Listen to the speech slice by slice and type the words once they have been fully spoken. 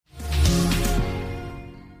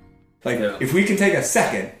If we can take a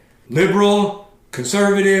second, liberal,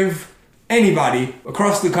 conservative, anybody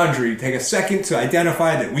across the country, take a second to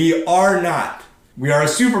identify that we are a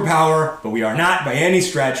superpower, but we are not by any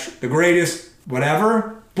stretch the greatest,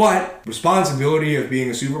 whatever. But responsibility of being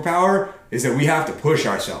a superpower is that we have to push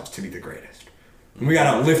ourselves to be the greatest. And we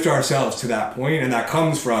got to lift ourselves to that point, and that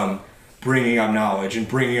comes from bringing up knowledge and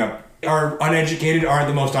bringing up our uneducated aren't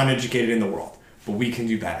the most uneducated in the world, but we can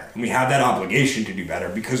do better. And we have that obligation to do better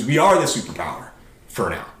because we are the superpower for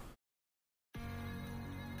now.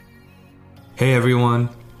 Hey everyone,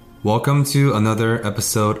 welcome to another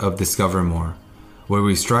episode of Discover More, where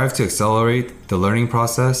we strive to accelerate the learning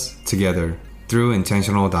process together through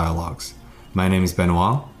intentional dialogues. My name is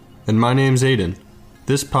Benoit. And my name's Aiden.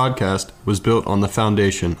 This podcast was built on the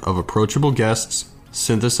foundation of approachable guests,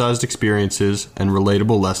 synthesized experiences, and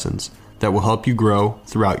relatable lessons that will help you grow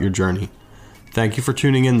throughout your journey. Thank you for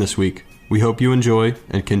tuning in this week. We hope you enjoy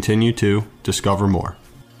and continue to discover more.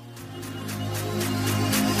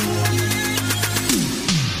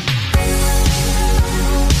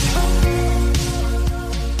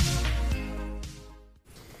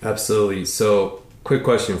 Absolutely. So, quick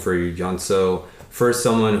question for you, John. So, for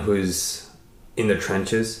someone who's in the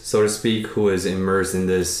trenches, so to speak, who is immersed in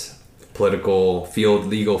this political field,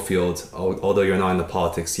 legal field, although you're not in the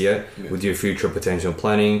politics yet, with your future potential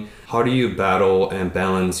planning, how do you battle and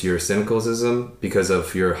balance your cynicism because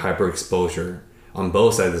of your hyper exposure on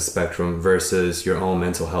both sides of the spectrum versus your own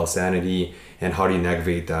mental health sanity, and how do you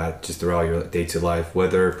navigate that just throughout your day-to-day life,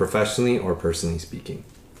 whether professionally or personally speaking?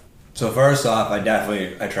 So first off, I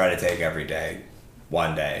try to take every day,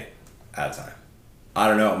 one day at a time. I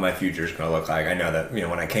don't know what my future is going to look like. I know that,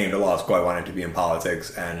 when I came to law school, I wanted to be in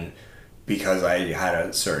politics, and because I had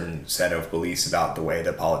a certain set of beliefs about the way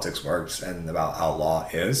that politics works and about how law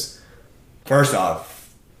is. First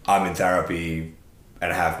off, I'm in therapy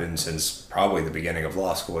and have been since probably the beginning of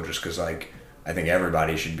law school, just because I think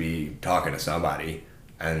everybody should be talking to somebody.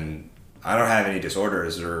 And I don't have any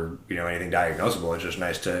disorders or anything diagnosable. It's just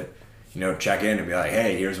nice to check in and be like,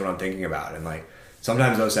 hey, here's what I'm thinking about. And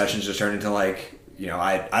sometimes those sessions just turn into I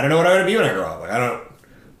don't know what I want to be when I grow up.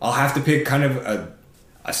 I'll have to pick kind of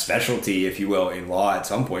a specialty, if you will, in law at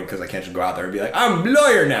some point, because I can't just go out there and be like, I'm a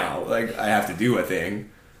lawyer now. I have to do a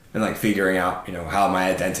thing. And figuring out, how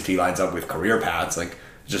my identity lines up with career paths. It's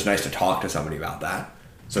just nice to talk to somebody about that.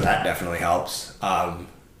 So that definitely helps.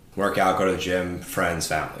 Work out, go to the gym, friends,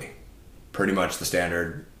 family. Pretty much the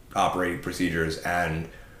standard operating procedures, and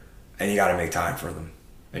you got to make time for them,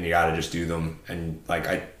 and you got to just do them. And like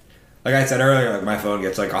I said earlier, my phone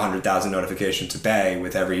gets 100,000 notifications a day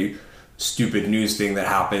with every stupid news thing that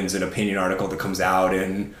happens, an opinion article that comes out,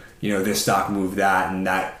 and this stock moved that, and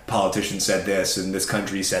that politician said this, and this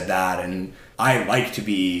country said that, and I like to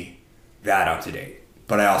be that up to date.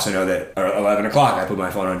 But I also know that at 11 o'clock I put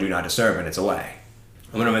my phone on Do Not Disturb and it's away.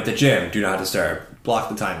 And when I'm at the gym, Do Not Disturb, block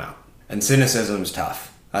the timeout. And cynicism is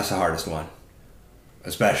tough. That's the hardest one,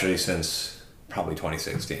 especially since probably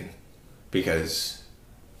 2016, because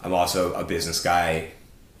I'm also a business guy,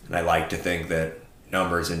 and I like to think that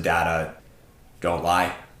numbers and data don't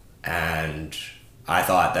lie. And I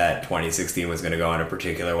thought that 2016 was going to go in a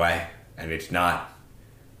particular way, and it's not.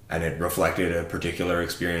 And it reflected a particular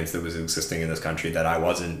experience that was existing in this country that I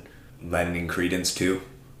wasn't lending credence to.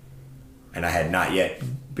 And I had not yet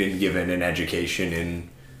been given an education in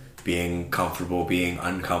being comfortable, being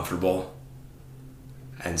uncomfortable.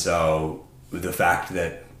 And so the fact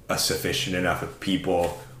that a sufficient enough of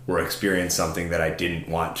people were experiencing something that I didn't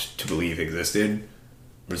want to believe existed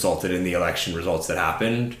resulted in the election results that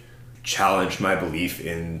happened, challenged my belief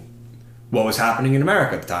in what was happening in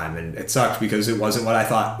America at the time. And it sucked because it wasn't what I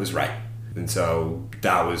thought was right. And so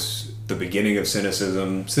that was the beginning of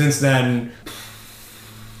cynicism. Since then,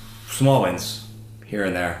 small wins here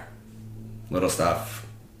and there, little stuff,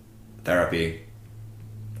 therapy,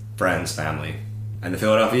 friends, family, and the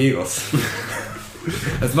Philadelphia Eagles.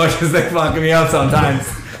 As much as they fuck me up sometimes,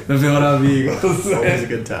 the Philadelphia Eagles. Always a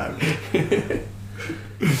good time.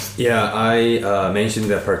 Yeah, I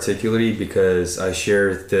mentioned that particularly because I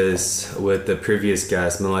shared this with the previous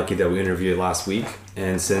guest, Malaki, that we interviewed last week.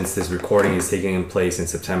 And since this recording is taking place in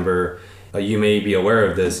September, you may be aware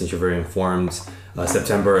of this since you're very informed.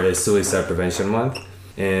 September is Suicide Prevention Month.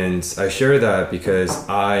 And I share that because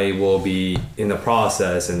I will be in the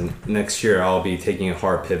process, and next year I'll be taking a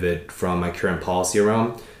hard pivot from my current policy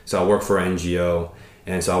realm. So I work for an NGO,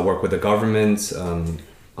 and so I work with the government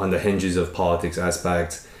on the hinges of politics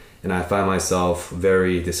aspect, and I find myself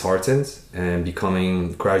very disheartened and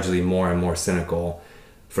becoming gradually more and more cynical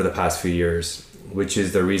for the past few years, which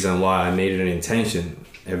is the reason why I made it an intention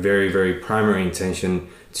a very, very primary intention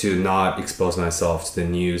to not expose myself to the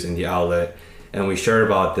news and the outlet. And we shared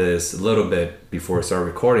about this a little bit before we started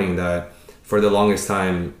recording, that for the longest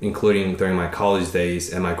time, including during my college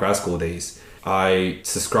days and my grad school days, I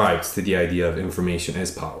subscribed to the idea of information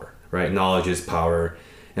is power, right? Knowledge is power.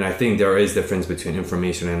 And I think there is difference between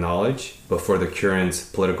information and knowledge, but for the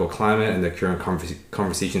current political climate and the current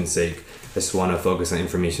conversation's sake, I just want to focus on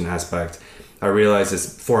information aspect. I realize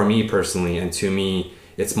it's, for me personally, and to me,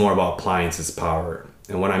 it's more about appliances power.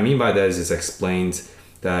 And what I mean by that is it's explained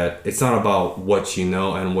that it's not about what you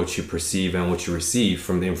know and what you perceive and what you receive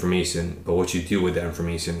from the information, but what you do with the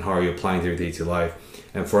information. How are you applying to your day-to-day life?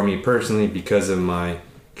 And for me personally, because of my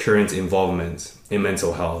current involvement in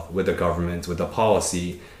mental health with the government, with the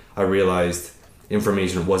policy, I realized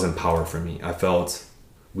information wasn't power for me. I felt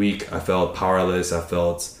weak, I felt powerless, I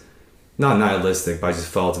felt not nihilistic, but I just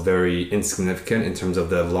felt very insignificant in terms of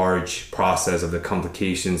the large process of the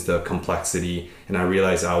complications, the complexity, and I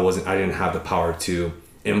realized I didn't have the power to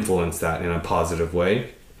influence that in a positive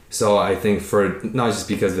way. So I think, for not just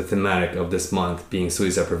because the thematic of this month being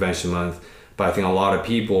Suicide Prevention Month, but I think a lot of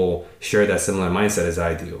people share that similar mindset as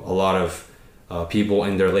I do. A lot of people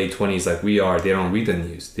in their late 20s like we are, they don't read the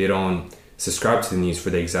news. They don't subscribe to the news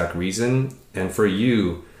for the exact reason. And for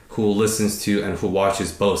you, who listens to and who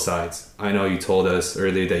watches both sides, I know you told us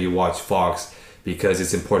earlier that you watch Fox because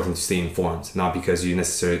it's important to stay informed, not because you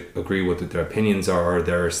necessarily agree with what their opinions are or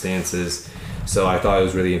their stances. So I thought it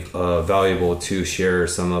was really valuable to share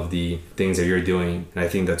some of the things that you're doing. And I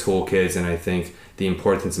think the toolkits, and I think the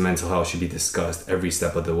importance of mental health should be discussed every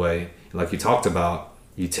step of the way. And like you talked about,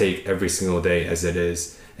 you take every single day as it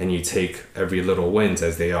is, and you take every little wins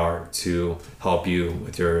as they are to help you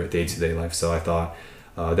with your day-to-day life. So I thought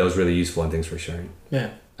that was really useful, and thanks for sharing.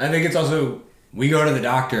 Yeah. I think it's also, we go to the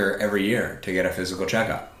doctor every year to get a physical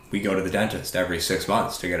checkup. We go to the dentist every 6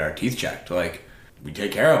 months to get our teeth checked. Like, we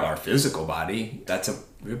take care of our physical body. That's a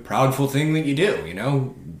proudful thing that you do, you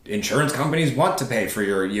know? Insurance companies want to pay for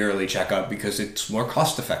your yearly checkup because it's more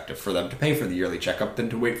cost effective for them to pay for the yearly checkup than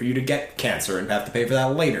to wait for you to get cancer and have to pay for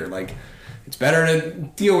that later. Like, it's better to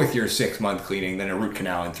deal with your 6-month cleaning than a root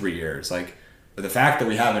canal in 3 years. Like, the fact that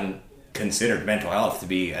we haven't considered mental health to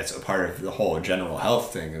be as a part of the whole general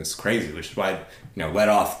health thing is crazy, which is why, led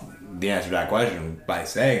off the answer to that question by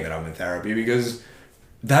saying that I'm in therapy, because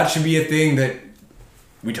that should be a thing that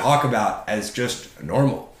we talk about as just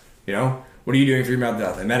normal. What are you doing for your mental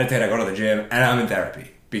health? I meditate, I go to the gym, and I'm in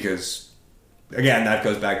therapy. Because, again, that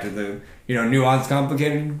goes back to the, nuanced,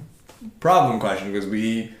 complicated problem question, because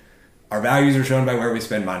our values are shown by where we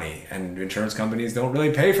spend money, and insurance companies don't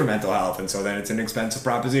really pay for mental health, and so then it's an expensive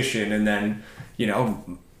proposition, and then,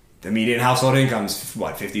 the median household income's,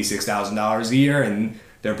 $56,000 a year, and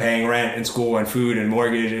they're paying rent and school and food and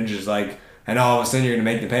mortgage, and just like, and all of a sudden you're going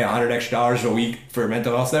to make them pay $100 extra a week for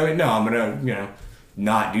mental health therapy? No, I'm going to,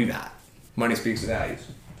 not do that. Money speaks to values.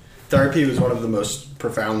 Therapy was one of the most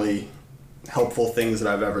profoundly helpful things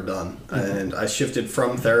that I've ever done. Mm-hmm. And I shifted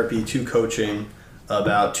from therapy to coaching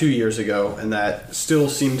about 2 years ago, and that still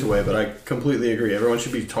seemed to weigh, but I completely agree. Everyone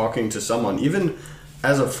should be talking to someone, even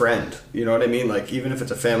as a friend. You know what I mean? Like, even if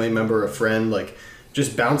it's a family member, a friend, like,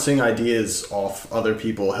 just bouncing ideas off other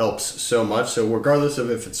people helps so much. So regardless of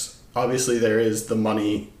if it's, obviously there is the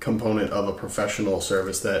money component of a professional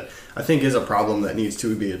service that I think is a problem that needs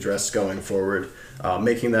to be addressed going forward,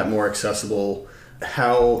 making that more accessible,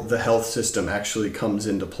 how the health system actually comes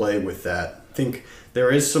into play with that. I think there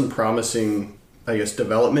is some promising,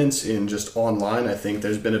 developments in just online. I think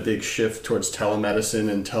there's been a big shift towards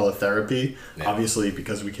telemedicine and teletherapy, obviously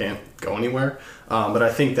because we can't go anywhere. But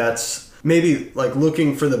I think that's maybe like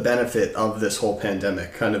looking for the benefit of this whole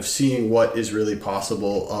pandemic, kind of seeing what is really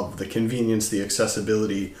possible of the convenience, the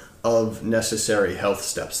accessibility of necessary health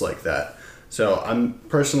steps like that. So I'm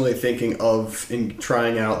personally thinking of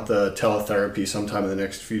trying out the teletherapy sometime in the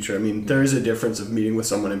next future. I mean, there is a difference of meeting with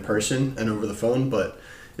someone in person and over the phone, but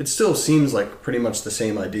it still seems like pretty much the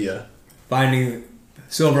same idea. Finding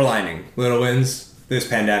silver lining, little wins. This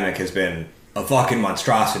pandemic has been a fucking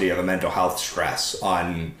monstrosity of a mental health stress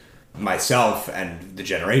on myself and the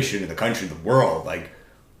generation, the country, the world. Like,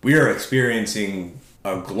 we are experiencing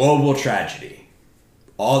a global tragedy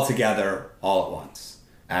all together, all at once.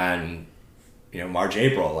 And, March,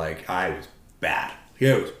 April, I was bad.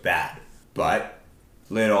 It was bad. But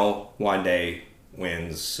little one day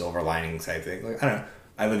wins, silver linings type thing. I don't know.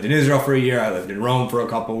 I lived in Israel for a year. I lived in Rome for a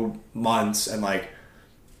couple months. And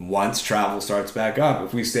once travel starts back up,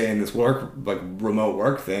 if we stay in this remote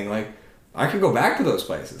work thing, I could go back to those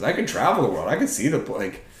places. I could travel the world. I could see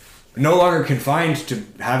no longer confined to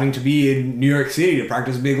having to be in New York City to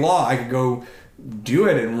practice big law. I could go, do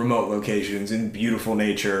it in remote locations, in beautiful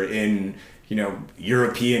nature, in,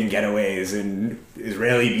 European getaways, in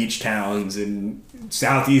Israeli beach towns, in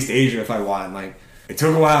Southeast Asia if I want. Like, it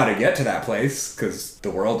took a while to get to that place because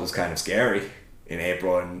the world was kind of scary in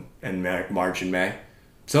April and March and May.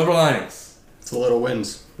 Silver linings. It's a little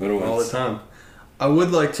wins. All the time. I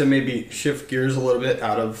would like to maybe shift gears a little bit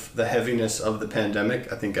out of the heaviness of the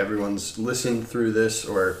pandemic. I think everyone's listened through this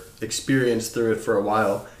or experienced through it for a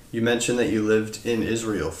while. You mentioned that you lived in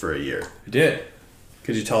Israel for a year. I did.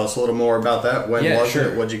 Could you tell us a little more about that? When was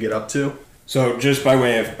it? What'd you get up to? So just by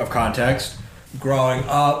way of context, growing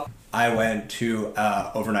up, I went to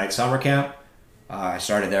overnight summer camp. I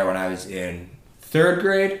started there when I was in 3rd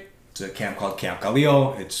grade. It's a camp called Camp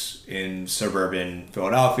Galil. It's in suburban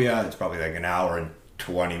Philadelphia. It's probably like an hour and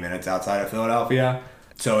 20 minutes outside of Philadelphia.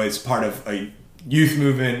 So it's part of a youth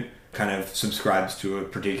movement, kind of subscribes to a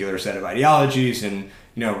particular set of ideologies. And,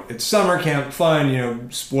 it's summer camp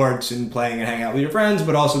fun, sports and playing and hanging out with your friends,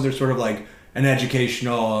 but also there's sort of like an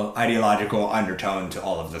educational, ideological undertone to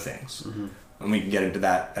all of the things. Mm-hmm. And we can get into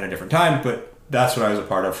that at a different time, but that's what I was a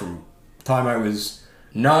part of from the time I was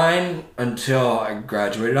 9 until I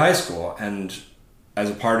graduated high school. And as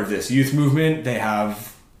a part of this youth movement, they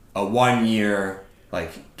have a 1-year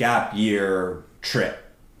gap year trip.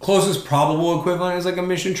 Closest probable equivalent is like a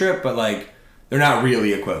mission trip, but they're not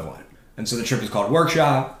really equivalent. And so the trip is called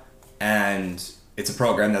Workshop, and it's a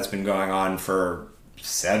program that's been going on for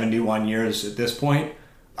 71 years at this point.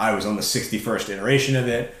 I was on the 61st iteration of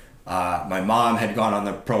it. My mom had gone on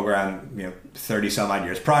the program 30 some odd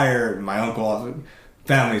years prior. My uncle,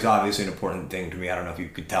 family's obviously an important thing to me. I don't know if you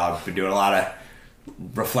could tell, I've been doing a lot of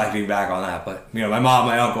reflecting back on that, but my mom,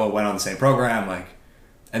 my uncle went on the same program.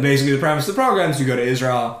 And basically the premise of the program is you go to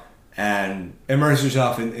Israel and immerse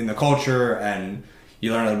yourself in the culture, and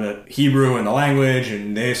you learn a little bit of Hebrew and the language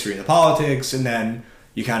and the history and the politics, and then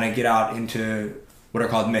you kind of get out into what are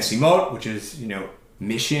called mesimot, which is,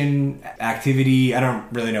 mission activity. I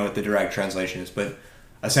don't really know what the direct translation is, but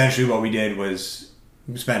essentially what we did was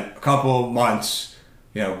we spent a couple months,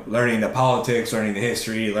 learning the politics, learning the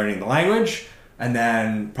history, learning the language, and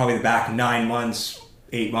then probably the back 9 months,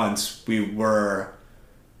 8 months, we were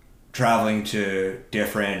traveling to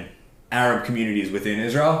different Arab communities within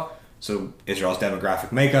Israel. So Israel's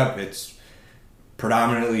demographic makeup, it's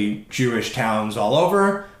predominantly Jewish towns all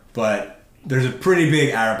over, but there's a pretty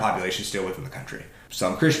big Arab population still within the country.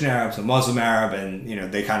 Some Christian Arab, some Muslim Arab,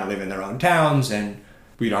 and they kind of live in their own towns, and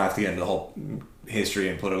we don't have to get into the whole history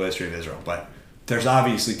and political history of Israel, but there's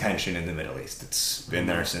obviously tension in the Middle East. It's been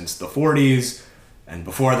there since the 40s and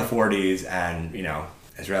before the 40s, and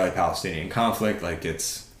Israeli-Palestinian conflict,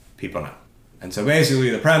 people know. And so basically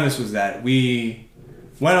the premise was that we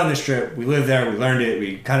went on this trip, we lived there, we learned it,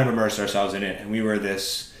 we kind of immersed ourselves in it, and we were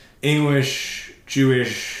this English,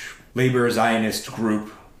 Jewish, labor Zionist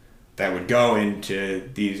group that would go into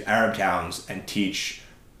these Arab towns and teach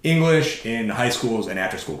English in high schools and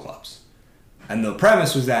after-school clubs. And the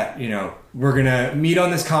premise was that, we're going to meet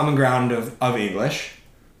on this common ground of English,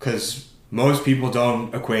 because most people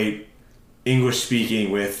don't equate English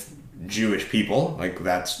speaking with Jewish people.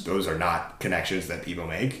 Those are not connections that people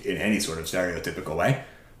make in any sort of stereotypical way.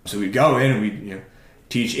 So we'd go in and we'd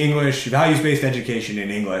teach English, values-based education in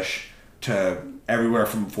English to everywhere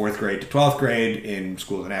from 4th grade to 12th grade in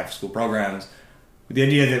schools and after-school programs, with the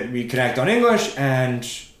idea that we connect on English, and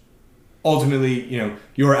ultimately,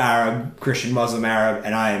 you're Arab, Christian, Muslim Arab,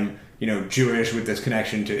 and I'm, Jewish with this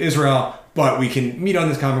connection to Israel, but we can meet on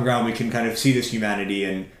this common ground, we can kind of see this humanity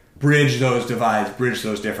and bridge those divides, bridge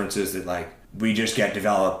those differences that we just get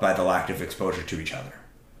developed by the lack of exposure to each other.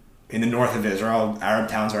 In the north of Israel, Arab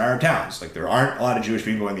towns are Arab towns. There aren't a lot of Jewish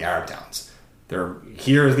people in the Arab towns.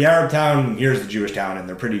 Here's the Arab town, here's the Jewish town, and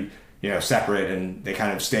they're pretty, separate, and they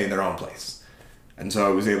kind of stay in their own place. And so I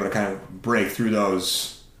was able to kind of break through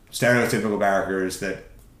those stereotypical barriers that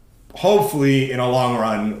hopefully in a long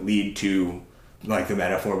run lead to the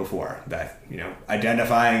metaphor before, that,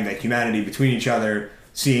 identifying the humanity between each other,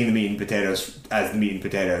 seeing the meat and potatoes as the meat and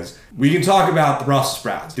potatoes. We can talk about the Brussels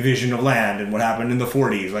sprouts, division of land, and what happened in the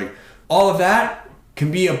 40s. All of that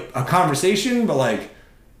can be a conversation, but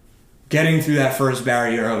getting through that first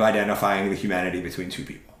barrier of identifying the humanity between two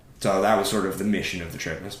people. So that was sort of the mission of the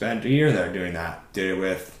trip. I spent a year there doing that. Did it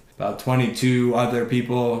with about 22 other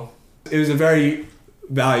people. It was a very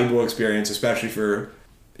valuable experience, especially for,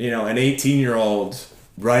 an 18-year-old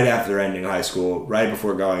right after ending high school, right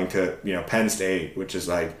before going to, Penn State, which is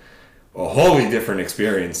a wholly different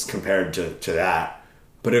experience compared to that.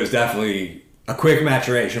 But it was definitely a quick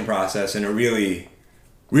maturation process, and a really,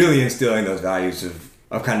 really instilling those values of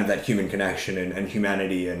kind of that human connection and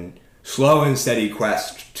humanity, and slow and steady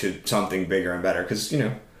quest to something bigger and better. Because,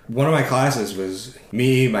 one of my classes was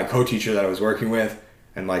me, my co-teacher that I was working with,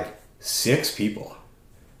 and like 6 people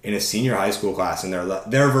in a senior high school class in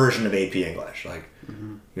their version of AP English. Like,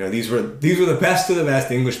 these were the best of the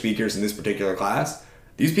best English speakers in this particular class.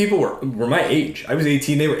 These people were my age. I was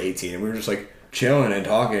 18, they were 18, and we were just like chilling and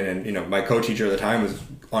talking. And my co-teacher at the time was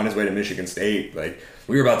on his way to Michigan State. Like,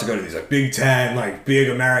 we were about to go to these like Big Ten, like big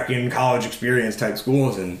American college experience type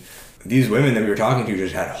schools, and these women that we were talking to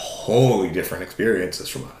just had wholly different experiences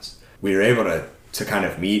from us. We were able to kind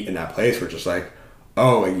of meet in that place where just like,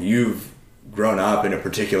 oh, like, you've grown up in a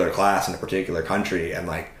particular class in a particular country, and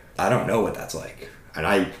like, I don't know what that's like, and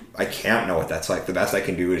I can't know what that's like. The best I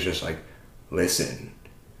can do is just like listen.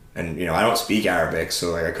 And I don't speak Arabic,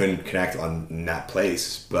 so like I couldn't connect on that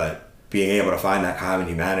place, but being able to find that common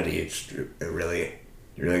humanity, you really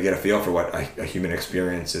get a feel for what a human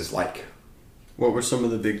experience is like. What were some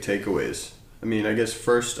of the big takeaways? I mean, I guess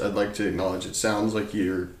first I'd like to acknowledge it sounds like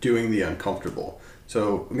you're doing the uncomfortable.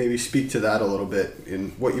 So maybe speak to that a little bit in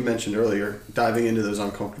what you mentioned earlier, diving into those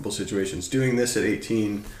uncomfortable situations. Doing this at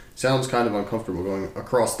 18 sounds kind of uncomfortable, going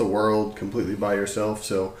across the world completely by yourself.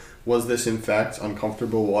 So was this in fact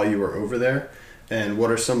uncomfortable while you were over there? And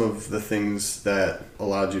what are some of the things that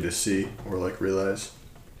allowed you to see or like realize?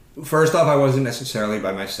 First off, I wasn't necessarily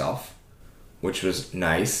by myself, which was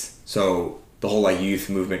nice. So the whole like youth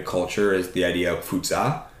movement culture is the idea of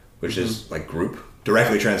futsa, which is like group,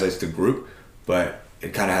 directly translates to group, but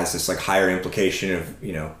it kind of has this like higher implication of,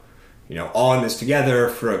 all in this together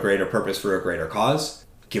for a greater purpose, for a greater cause.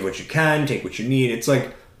 Give what you can, take what you need. It's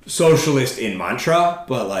like socialist in mantra,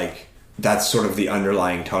 but like that's sort of the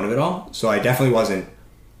underlying tone of it all. So I definitely wasn't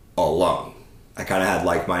alone. I kind of had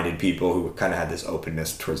like-minded people who kind of had this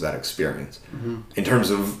openness towards that experience. In terms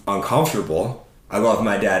of uncomfortable, I love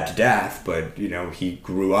my dad to death, but he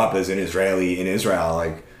grew up as an Israeli in Israel,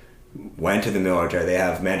 like went to the military. They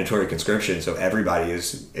have mandatory conscription, so everybody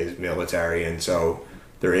is military, and so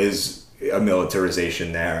there is a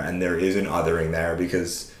militarization there, and there is an othering there,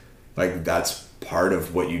 because like that's part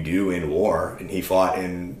of what you do in war. And he fought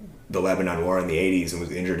in the Lebanon War in the 80s and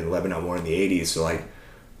was injured in the Lebanon War in the 80s, so like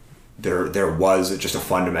there was just a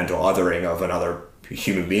fundamental othering of another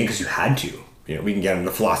human being, because you had to. We can get into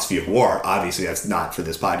the philosophy of war. Obviously, that's not for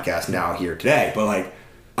this podcast now here today, but like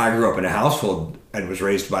I grew up in a household and was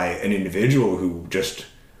raised by an individual who just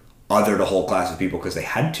othered a whole class of people because they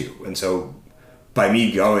had to. And so by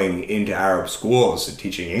me going into Arab schools and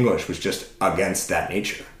teaching English was just against that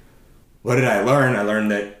nature. What did I learn? I learned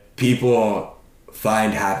that people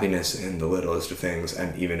find happiness in the littlest of things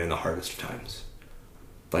and even in the hardest of times.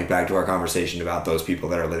 Like back to our conversation about those people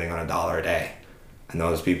that are living on $1 a day and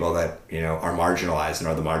those people that, are marginalized and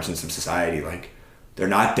are the margins of society. Like they're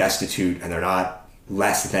not destitute and they're not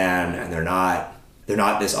less than and they're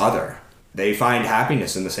not this other. They find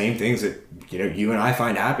happiness in the same things that, you and I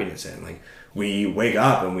find happiness in. Like we wake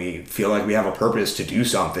up and we feel like we have a purpose to do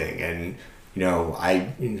something, and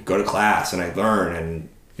I go to class and I learn, and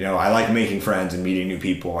I like making friends and meeting new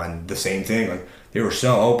people, and the same thing, like they were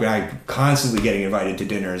so open. I constantly getting invited to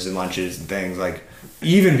dinners and lunches and things, like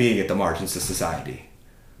even being at the margins of society.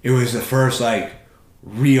 It was the first like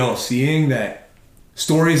real seeing that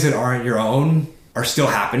stories that aren't your own are still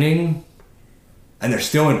happening, and they're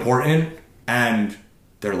still important, and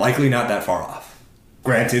they're likely not that far off.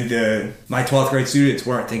 Granted, my 12th grade students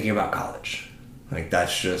weren't thinking about college. Like that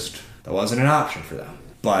wasn't an option for them.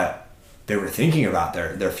 But they were thinking about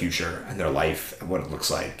their future and their life and what it looks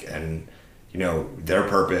like, and their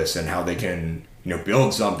purpose and how they can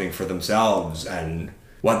build something for themselves, and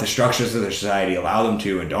what the structures of their society allow them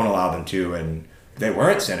to and don't allow them to. And they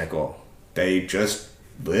weren't cynical. They just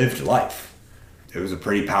lived life. It was a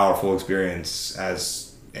pretty powerful experience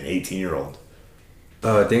as an 18-year-old.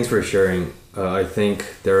 Thanks for sharing. I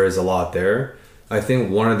think there is a lot there. I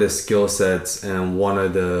think one of the skill sets and one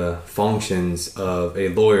of the functions of a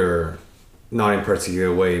lawyer, not in a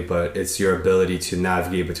particular way, but it's your ability to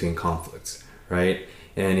navigate between conflicts, right?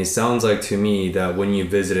 And it sounds like to me that when you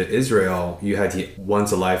visited Israel, you had the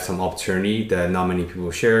once-a-lifetime opportunity that not many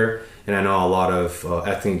people share. And I know a lot of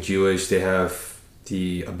ethnic Jewish, they have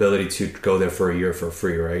the ability to go there for a year for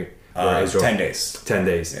free, right? 10 days. 10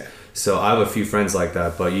 days. Yeah. So I have a few friends like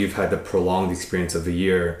that, but you've had the prolonged experience of a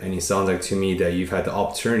year, and it sounds like to me that you've had the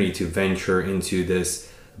opportunity to venture into this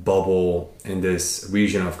bubble in this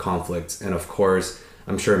region of conflict. And of course,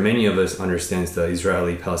 I'm sure many of us understands the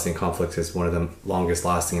Israeli-Palestinian conflict is one of the longest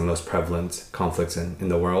lasting and most prevalent conflicts in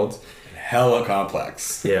the world. Hella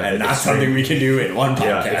complex. Yeah. And not something we can do in one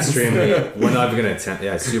podcast. Yeah, extremely. We're not even going to attempt.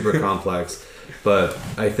 Yeah, it's super complex. But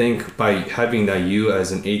I think by having that, you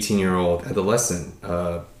as an 18-year-old adolescent,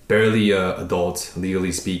 barely adult,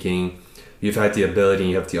 legally speaking, you've had the ability,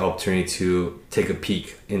 you have the opportunity to take a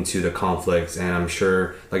peek into the conflicts. And I'm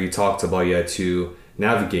sure, like you talked about, you had to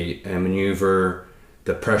navigate and maneuver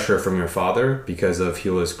the pressure from your father because of he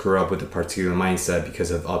grew up with a particular mindset because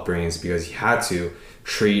of upbringings, because he had to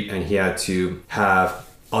treat and he had to have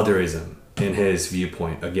otherism in his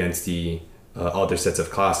viewpoint against the other sets of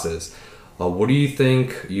classes. What do you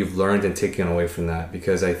think you've learned and taken away from that?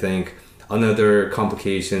 Because I think another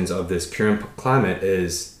complications of this current climate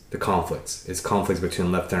is the conflicts. It's conflicts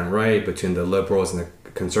between left and right, between the liberals and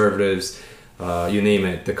the conservatives, you name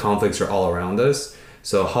it. The conflicts are all around us.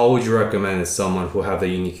 So how would you recommend as someone who have the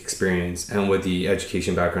unique experience and with the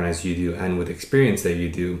education background as you do and with experience that you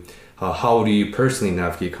do, how do you personally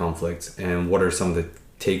navigate conflict, and what are some of the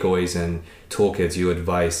takeaways and toolkits you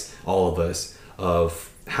advise all of us of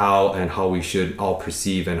how we should all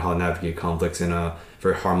perceive and how navigate conflicts in a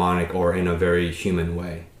very harmonic or in a very human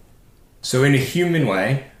way? So in a human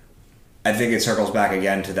way, I think it circles back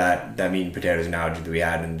again to that meat and potatoes analogy that we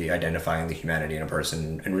had, and the identifying the humanity in a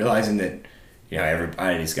person and realizing that, you know,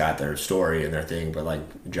 everybody's got their story and their thing, but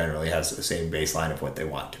like generally has the same baseline of what they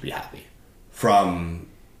want to be happy. From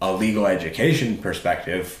a legal education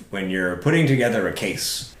perspective, when you're putting together a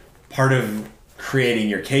case, part of creating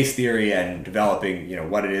your case theory and developing, you know,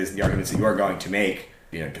 what it is, the arguments that you are going to make,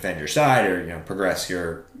 you know, defend your side or, you know, progress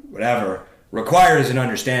your whatever, requires an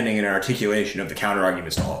understanding and an articulation of the counter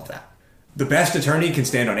arguments to all of that. The best attorney can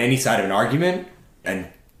stand on any side of an argument and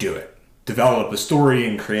do it. Develop a story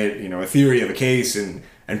and create, you know, a theory of a case and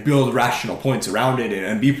build rational points around it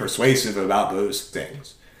and be persuasive about those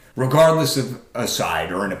things, regardless of a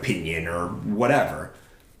side or an opinion or whatever.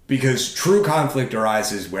 Because true conflict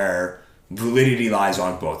arises where validity lies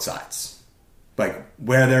on both sides. Like,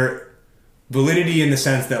 where there validity in the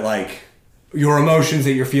sense that, like, your emotions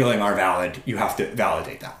that you're feeling are valid, you have to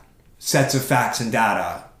validate that. Sets of facts and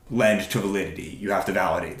data lend to validity, you have to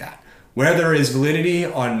validate that. Where there is validity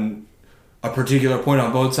on a particular point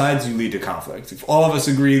on both sides, you lead to conflict. If all of us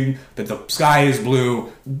agree that the sky is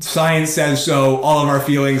blue, science says so, all of our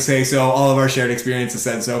feelings say so, all of our shared experiences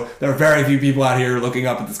said so, there are very few people out here looking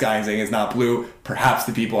up at the sky and saying it's not blue, perhaps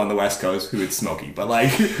the people on the West Coast who it's smoky. But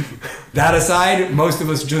like, that aside, most of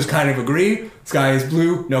us just kind of agree, sky is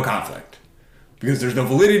blue, no conflict. Because there's no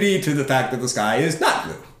validity to the fact that the sky is not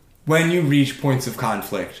blue. When you reach points of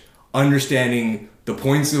conflict, understanding the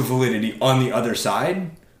points of validity on the other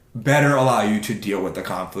side better allow you to deal with the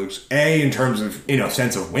conflicts. A, in terms of, you know,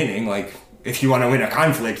 sense of winning. Like, if you want to win a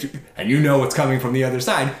conflict and you know what's coming from the other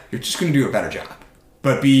side, you're just going to do a better job.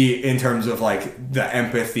 But B, in terms of like the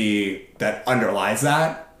empathy that underlies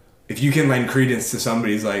that, if you can lend credence to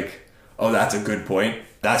somebody's like, oh, that's a good point,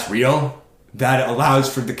 that's real, that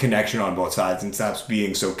allows for the connection on both sides and stops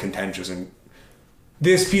being so contentious. And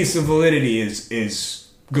this piece of validity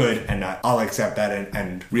is good, and I'll accept that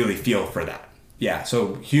and really feel for that. Yeah,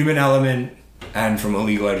 so human element, and from a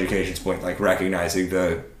legal education's point, like recognizing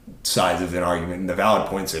the sides of an argument and the valid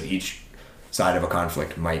points that each side of a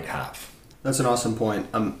conflict might have. That's an awesome point.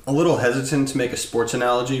 I'm a little hesitant to make a sports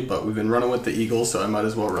analogy, but we've been running with the Eagles, so I might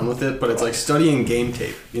as well run with it. But it's like studying game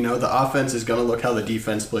tape. You know, the offense is going to look how the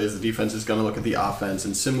defense plays, the defense is going to look at the offense.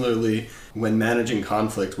 And similarly, when managing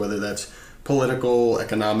conflict, whether that's political,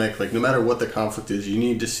 economic, like no matter what the conflict is, you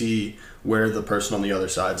need to see where the person on the other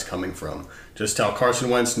side's coming from. Just how Carson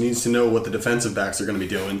Wentz needs to know what the defensive backs are going to be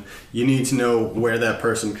doing. You need to know where that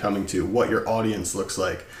person coming to, what your audience looks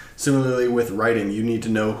like. Similarly with writing, you need to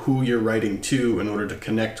know who you're writing to in order to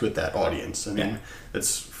connect with that audience. I mean,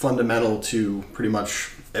 it's fundamental to pretty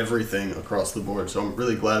much everything across the board. So I'm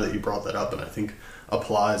really glad that you brought that up, and I think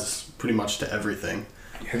applies pretty much to everything.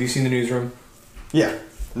 Have you seen The Newsroom? Yeah.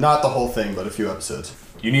 Not the whole thing, but a few episodes.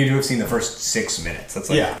 You need to have seen the first 6 minutes. That's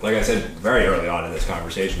like, like I said very early on in this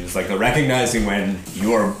conversation, it's like the recognizing when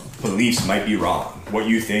your beliefs might be wrong. What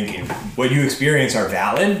you think and what you experience are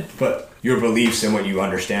valid, but your beliefs and what you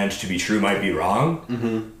understand to be true might be wrong.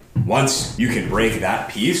 Mm-hmm. Once you can break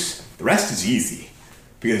that piece, the rest is easy.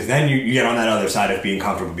 Because then you get on that other side of being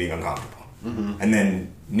comfortable being uncomfortable. Mm-hmm. And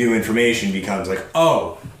then new information becomes like,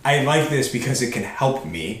 oh, I like this because it can help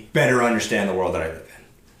me better understand the world that I live in.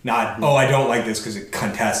 Not, oh, I don't like this because it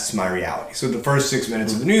contests my reality. So the first 6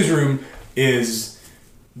 minutes of The Newsroom is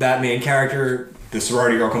that main character, the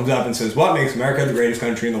sorority girl comes up and says, what makes America the greatest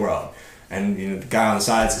country in the world? And you know, the guy on the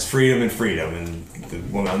side says freedom and freedom. And the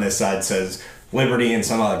woman on this side says liberty and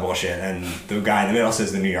some other bullshit. And the guy in the middle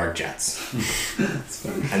says the New York Jets.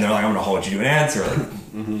 And they're like, I'm going to hold you to an answer. Like,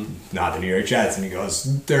 not the New York Jets. And he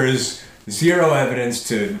goes, there is zero evidence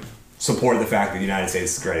to support the fact that the United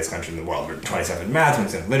States is the greatest country in the world. We're 27th in math,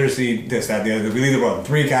 27th in literacy, this, that, the other. We lead the world in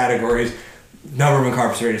 3 categories. Number of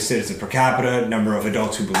incarcerated citizens per capita, number of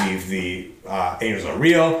adults who believe the angels are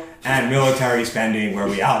real, and military spending where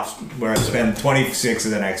we spend 26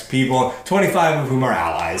 of the next people, 25 of whom are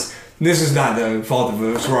allies. This is not the fault of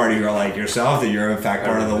a sorority girl like yourself, that you're in fact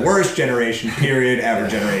part of the worst generation, period, ever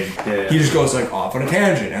generation. He just goes like off on a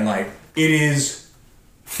tangent, and like, it is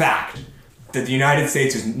fact that the United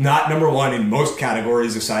States is not number one in most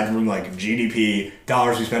categories aside from like GDP,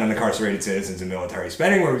 dollars we spend on incarcerated citizens and military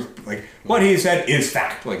spending, where like what he said is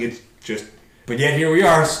fact. Like, it's just, but yet here we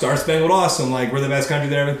are, Star Spangled Awesome, like we're the best country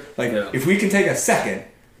there. Like, if we can take a second,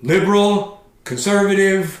 liberal,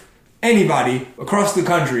 conservative, anybody across the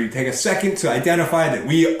country, take a second to identify that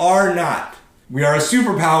we are a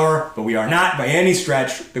superpower, but we are not by any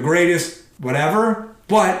stretch the greatest, whatever.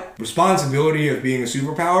 But responsibility of being a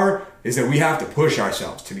superpower is that we have to push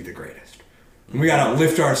ourselves to be the greatest. And we got to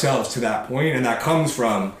lift ourselves to that point, and that comes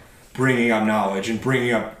from bringing up knowledge and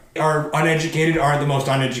bringing up our uneducated are the most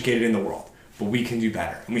uneducated in the world. But we can do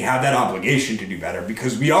better. And we have that obligation to do better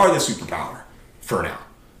because we are the superpower for now.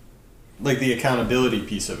 Like the accountability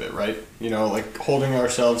piece of it, right? You know, like holding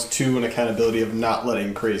ourselves to an accountability of not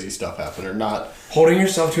letting crazy stuff happen or not... Holding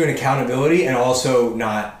yourself to an accountability and also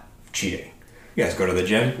not cheating. You guys go to the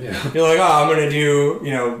gym. Yeah. You're like, I'm going to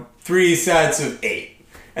do, 3 sets of 8.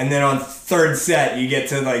 And then on 3rd set, you get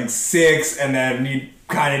to like 6, and then you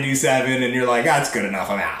kind of do 7, and you're like, that's good enough,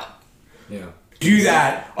 I'm out. Yeah. Do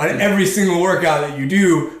that on every single workout that you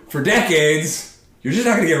do for decades, you're just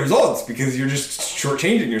not going to get results because you're just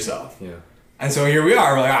shortchanging yourself. Yeah. And so here we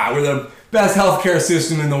are. We're like, we're the best healthcare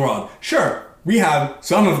system in the world. Sure, we have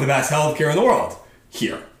some of the best healthcare in the world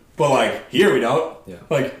here. But like, here we don't. Yeah.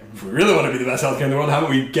 Like, if we really want to be the best healthcare in the world, how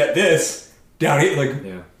about we get this down here?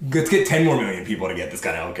 Like, let's get 10 more million people to get this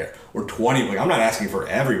kind of healthcare. Or 20. Like, I'm not asking for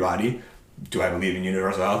everybody. Do I believe in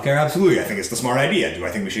universal healthcare? Absolutely. I think it's the smart idea. Do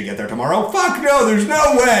I think we should get there tomorrow? Fuck no, there's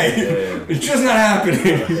no way. Yeah. It's just not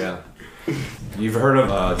happening. Yeah. You've heard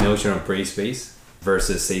of the notion of brave space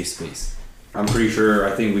versus safe space. I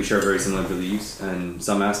think we share very similar beliefs in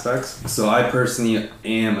some aspects. So I personally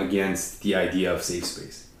am against the idea of safe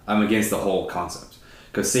space. I'm against the whole concept.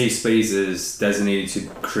 Because safe space is designated to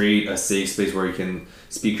create a safe space where you can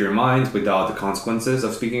speak your mind without the consequences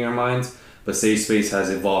of speaking your mind. But safe space has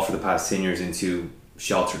evolved for the past 10 years into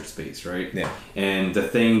sheltered space, right? Yeah. And the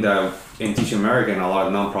thing that in Teach America and a lot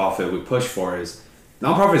of nonprofit we push for is,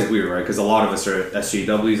 nonprofit is weird, right? Because a lot of us are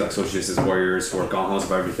SJWs, like social justice warriors, who are gung-hos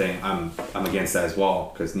about everything. I'm against that as well,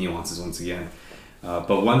 because nuances once again.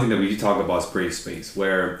 But one thing that we do talk about is brave space,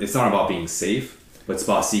 where it's not about being safe, but it's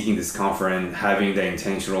about seeking discomfort and having the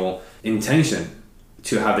intention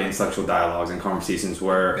to have the intellectual dialogues and conversations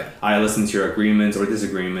where I listen to your agreements or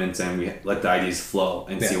disagreements and we let the ideas flow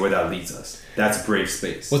and see where that leads us. That's brave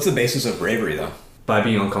space. What's the basis of bravery, though? By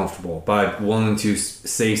being uncomfortable, by willing to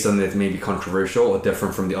say something that may be controversial or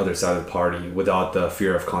different from the other side of the party without the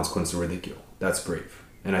fear of consequence or ridicule. That's brave.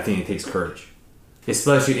 And I think it takes courage.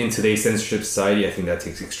 Especially in today's censorship society, I think that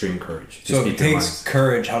takes extreme courage. So if it takes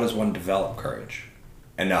courage, how does one develop courage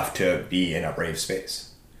enough to be in a brave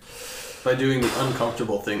space? By doing the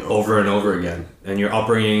uncomfortable thing over and over again. And your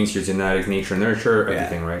upbringings, your genetic nature, nurture,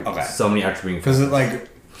 everything, right? Okay. So many attributes. Because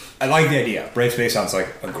I like the idea. Brave space sounds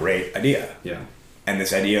like a great idea. Yeah. And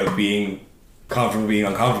this idea of being comfortable, being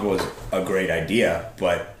uncomfortable is a great idea.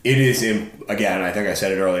 But it is, again, I think I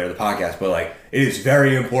said it earlier in the podcast, but like, it is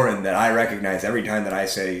very important that I recognize every time that I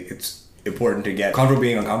say it's important to get comfortable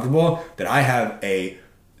being uncomfortable, that I have a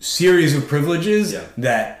series of privileges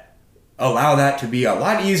that allow that to be a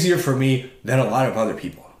lot easier for me than a lot of other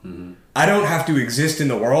people. Mm-hmm. I don't have to exist in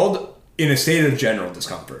the world in a state of general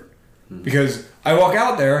discomfort. Mm-hmm. Because I walk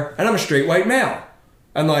out there and I'm a straight white male.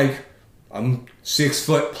 And like, I'm 6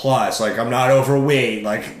 foot plus, like I'm not overweight,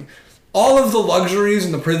 like all of the luxuries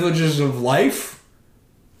and the privileges of life,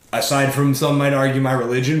 aside from some might argue my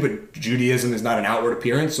religion, but Judaism is not an outward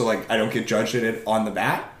appearance, so like I don't get judged in it on the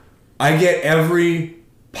bat. I get every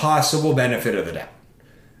possible benefit of the doubt.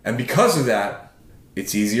 And because of that,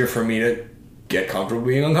 it's easier for me to get comfortable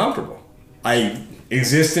being uncomfortable. I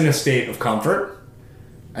exist in a state of comfort,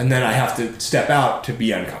 and then I have to step out to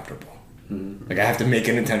be uncomfortable. Mm-hmm. Like I have to make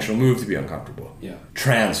an intentional move to be uncomfortable. Yeah.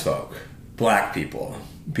 Trans folk, black people,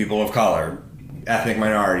 people of color, ethnic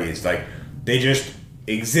minorities, like they just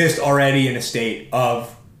exist already in a state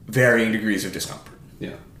of varying degrees of discomfort.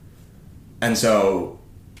 Yeah. And so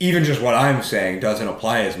even just what I'm saying doesn't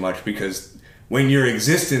apply as much because when your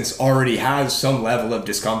existence already has some level of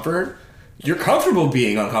discomfort, you're comfortable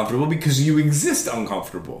being uncomfortable because you exist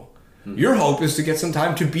uncomfortable. Your hope is to get some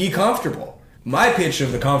time to be comfortable. My pitch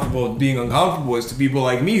of the comfortable being uncomfortable is to people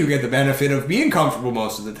like me who get the benefit of being comfortable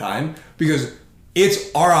most of the time, because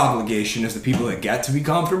it's our obligation as the people that get to be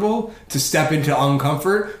comfortable to step into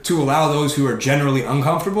uncomfort, to allow those who are generally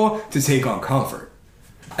uncomfortable to take on comfort.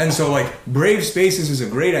 And so, like, brave spaces is a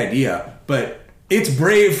great idea, but it's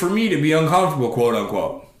brave for me to be uncomfortable, quote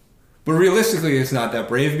unquote. But realistically, it's not that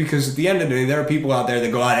brave, because at the end of the day, there are people out there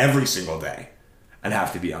that go out every single day and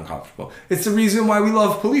have to be uncomfortable. It's the reason why we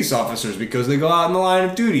love police officers, because they go out in the line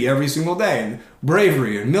of duty every single day. And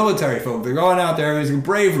bravery, and military folk, they're going out there with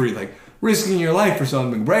bravery, like risking your life for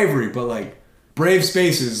something, bravery. But like, brave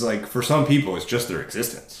spaces, like, for some people, it's just their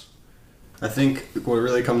existence. I think what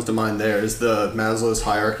really comes to mind there is the Maslow's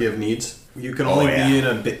hierarchy of needs. You can only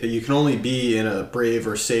be in a brave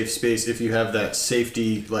or safe space if you have that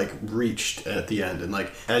safety like reached at the end, and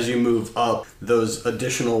like as you move up, those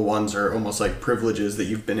additional ones are almost like privileges that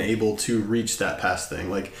you've been able to reach that past thing.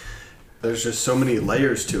 Like, there's just so many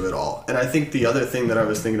layers to it all. And I think the other thing that I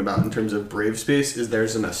was thinking about in terms of brave space is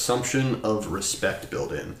there's an assumption of respect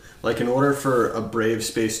built in. Like, in order for a brave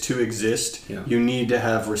space to exist, you need to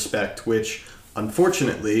have respect, which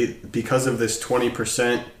unfortunately, because of this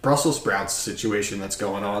 20% Brussels sprouts situation that's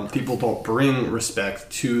going on, people don't bring respect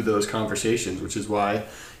to those conversations, which is why,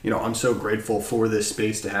 I'm so grateful for this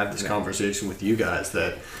space to have this conversation with you guys.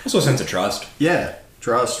 That also a sense of trust. Yeah.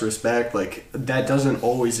 Trust, respect, like, that doesn't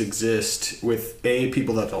always exist with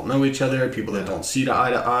people that don't know each other, people that don't see eye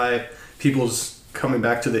to eye, people's coming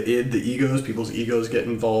back to the egos, people's egos get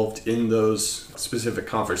involved in those specific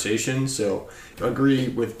conversations. So I agree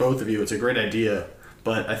with both of you. It's a great idea,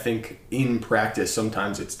 but I think in practice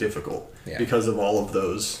sometimes it's difficult because of all of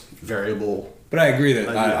those variable. But I agree that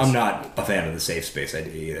I'm not a fan of the safe space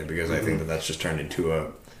idea either, because I think that that's just turned into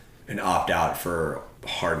an opt-out for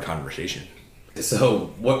hard conversation.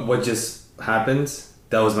 So what just happened,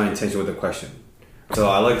 that was my intention with the question. So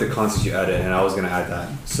I like the concept you added, and I was going to add that.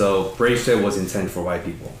 So brave state was intended for white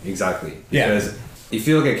people. Exactly. Because if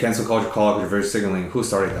you look at cancel culture, call out reverse signaling, who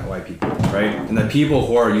started that? White people, right? And the people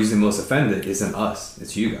who are usually most offended isn't us,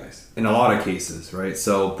 it's you guys. In a lot of cases, right?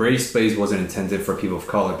 So brave space wasn't intended for people of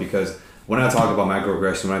color, because when I talk about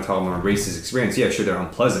microaggression, when I talk about my racist experience, yeah, sure, they're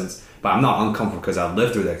unpleasant, but I'm not uncomfortable because I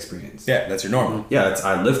lived through that experience. Yeah, that's your normal. Yeah,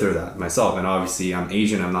 I lived through that myself, and obviously I'm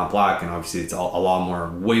Asian, I'm not black, and obviously it's a lot more,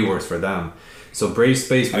 way worse for them. So brave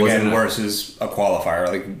space wasn't... Again, worse is a qualifier.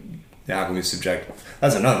 Like, how can we subject...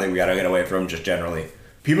 That's another thing we got to get away from, just generally.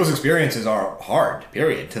 People's experiences are hard,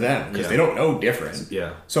 period, to them, because they don't know different.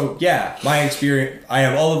 Yeah. So, my experience... I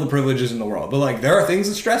have all of the privileges in the world, but, like, there are things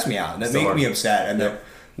that stress me out, and that make me upset, and that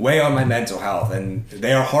weigh on my mental health, and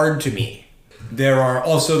they are hard to me. There are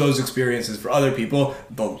also those experiences for other people.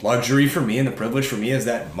 The luxury for me and the privilege for me is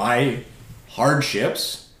that my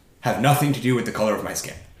hardships have nothing to do with the color of my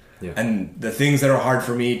skin. Yeah. And the things that are hard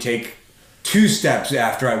for me take 2 steps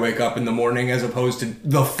after I wake up in the morning, as opposed to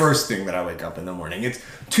the first thing that I wake up in the morning. It's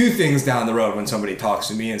 2 things down the road when somebody talks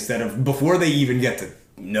to me, instead of before they even get to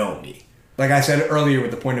know me. Like I said earlier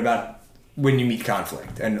with the point about when you meet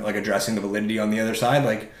conflict and like addressing the validity on the other side,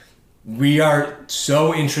 like, we are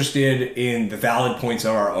so interested in the valid points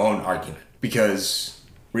of our own argument, because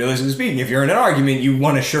realistically speaking, if you're in an argument, you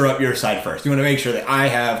want to shore up your side first. You want to make sure that I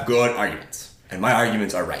have good arguments and my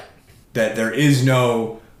arguments are right, that there is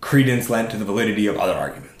no credence lent to the validity of other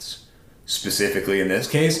arguments. Specifically in this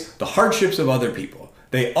case, the hardships of other people.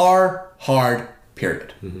 They are hard,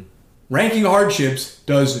 period. Mm-hmm. Ranking hardships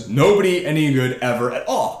does nobody any good ever at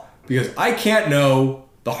all, because I can't know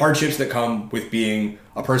the hardships that come with being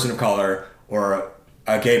a person of color or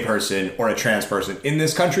a gay person or a trans person in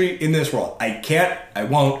this country, in this world. I can't, I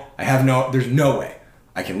won't, there's no way.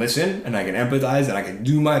 I can listen and I can empathize and I can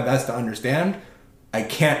do my best to understand. I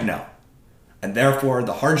can't know. And therefore,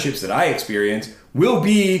 the hardships that I experience will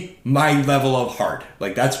be my level of hard.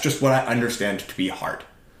 Like, that's just what I understand to be hard.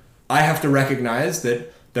 I have to recognize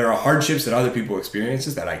that there are hardships that other people experience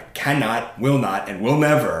that I cannot, will not, and will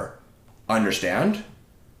never understand.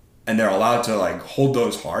 And they're allowed to, like, hold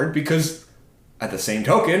those hard, because at the same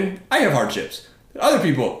token, I have hardships that other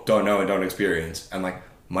people don't know and don't experience, and, like,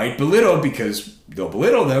 might belittle because they'll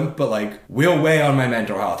belittle them, but, like, will weigh on my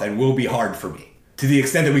mental health and will be hard for me. To the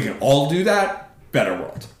extent that we can all do that, better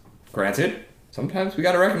world. Granted, sometimes we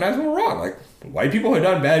gotta recognize when we're wrong. Like, white people have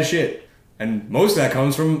done bad shit, and most of that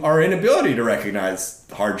comes from our inability to recognize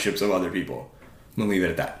the hardships of other people. I'm gonna leave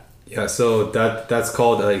it at that. Yeah, so that's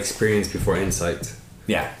called experience before insight.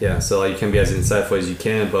 Yeah, so like, you can be as insightful as you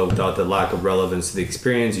can, but without the lack of relevance to the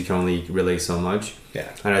experience, you can only relate so much. Yeah.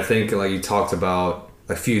 And I think, like, you talked about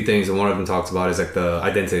a few things, and one of them talks about is like the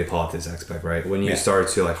identity politics aspect, right? When you start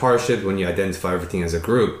to like hardship, when you identify everything as a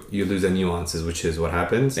group, you lose the nuances, which is what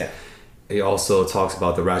happens. Yeah. It also talks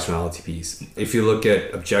about the rationality piece. If you look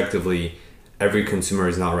at objectively, every consumer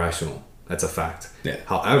is not rational. That's a fact. Yeah.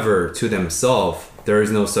 However, to themselves, there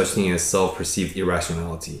is no such thing as self-perceived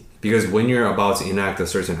irrationality. Because when you're about to enact a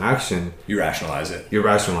certain action, You rationalize it. you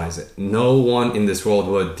rationalize it. No one in this world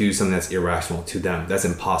would do something that's irrational to them. That's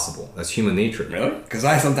impossible. That's human nature. Really? Because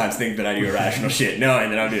I sometimes think that I do irrational shit,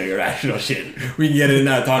 knowing that I'm doing irrational shit. We can get into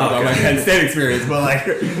that, talk about my Penn State experience, but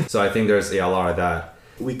like... So I think there's a lot of that.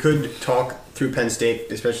 We could talk through Penn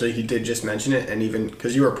State, especially he did just mention it, and even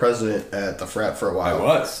because you were president at the frat for a while. I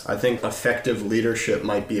was. I think effective leadership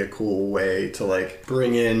might be a cool way to like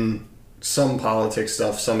bring in some politics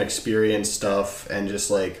stuff, some experience stuff, and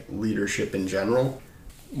just like leadership in general.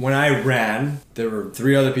 When I ran, there were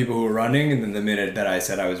 3 other people who were running, and then the minute that I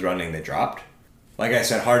said I was running, they dropped. Like I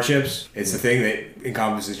said, hardships, it's the thing that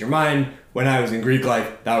encompasses your mind. When I was in Greek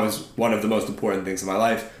life, that was one of the most important things in my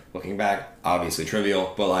life. Looking back, obviously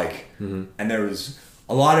trivial, but like, and there was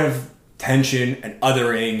a lot of tension and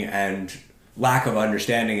othering and lack of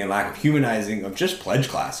understanding and lack of humanizing of just pledge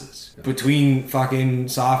classes between fucking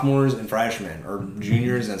sophomores and freshmen or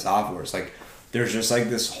juniors and sophomores. Like, there's just like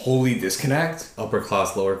this holy disconnect. Upper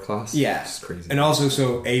class, lower class. Yeah. It's crazy. And also,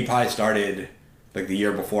 so API started like the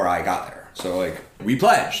year before I got there. So like, we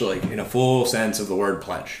pledged, like in a full sense of the word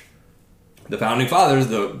pledge. The founding fathers,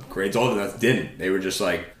 the grades older than us, didn't. They were just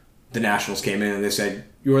like, the Nationals came in and they said,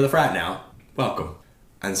 "You are the frat now. Welcome."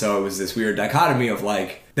 And so it was this weird dichotomy of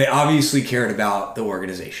like, they obviously cared about the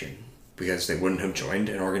organization because they wouldn't have joined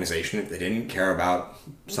an organization if they didn't care about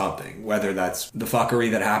something, whether that's the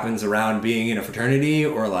fuckery that happens around being in a fraternity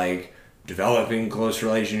or like developing close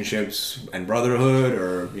relationships and brotherhood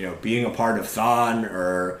or, you know, being a part of Thon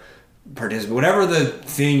or participate, whatever the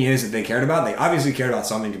thing is that they cared about. They obviously cared about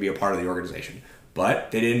something to be a part of the organization,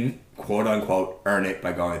 but they didn't quote unquote earn it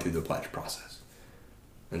by going through the pledge process.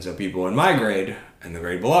 And so people in my grade and the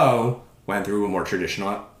grade below went through a more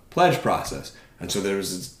traditional pledge process. And so there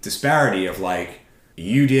was this disparity of like,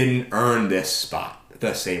 you didn't earn this spot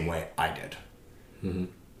the same way I did. Mm-hmm.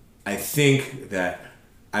 I think that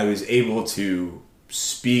I was able to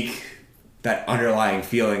speak that underlying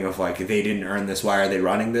feeling of like, they didn't earn this, why are they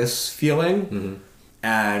running this feeling? Mm-hmm.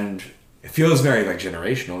 And it feels very like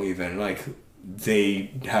generational even, like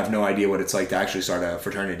they have no idea what it's like to actually start a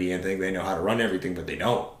fraternity and think they know how to run everything, but they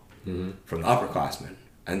don't from the upperclassmen.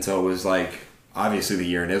 And so it was like, obviously the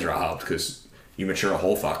year in Israel helped because you mature a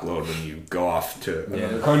whole fuckload when you go off to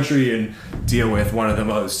another country and deal with one of the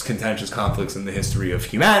most contentious conflicts in the history of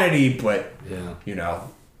humanity. But, you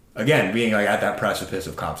know, again, being like at that precipice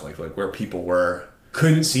of conflict, like where people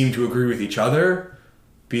couldn't seem to agree with each other,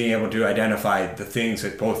 being able to identify the things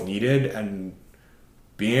that both needed and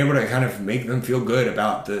being able to kind of make them feel good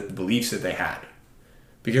about the beliefs that they had.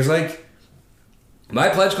 Because, like, my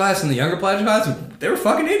pledge class and the younger pledge class, they were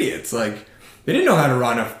fucking idiots. Like, they didn't know how to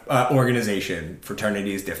run a organization.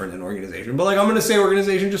 Fraternity is different than organization. But, like, I'm going to say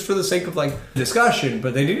organization just for the sake of, like, discussion.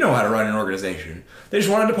 But they didn't know how to run an organization. They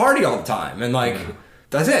just wanted to party all the time. And, like,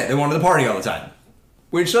 that's it. They wanted to party all the time.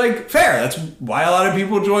 Which, like, fair. That's why a lot of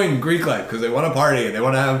people join Greek life, because they want to party and they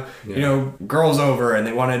want to have, you know, girls over and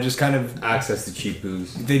they want to just kind of access to cheap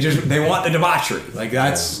booze. They want the debauchery. Like,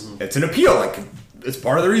 it's an appeal. Like, it's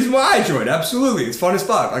part of the reason why I joined. Absolutely. It's fun as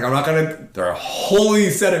fuck. Like, I'm not going to, there are a whole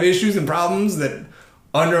set of issues and problems that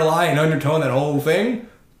underlie and undertone that whole thing,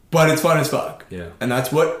 but it's fun as fuck. Yeah. And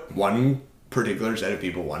that's what one particular set of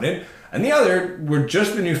people wanted. And the other were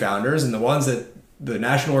just the new founders and the ones that the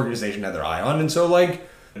national organization had their eye on. And so, like,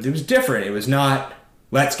 it was different. It was not,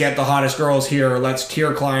 let's get the hottest girls here, or let's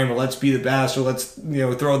tier climb, or let's be the best, or let's, you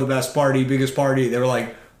know, throw the best party, biggest party. They were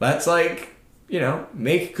like, let's, like, you know,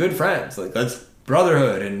 make good friends. Like, let's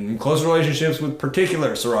brotherhood and close relationships with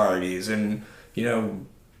particular sororities and, you know,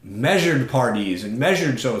 measured parties and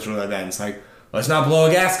measured social events. Like, let's not blow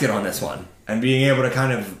a gasket on this one. And being able to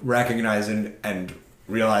kind of recognize and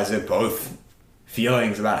realize that both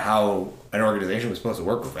feelings about how an organization was supposed to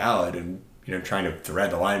work were valid, and, you know, trying to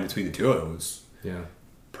thread the line between the two of them was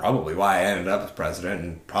probably why I ended up as president,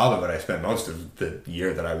 and probably what I spent most of the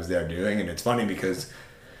year that I was there doing. And it's funny because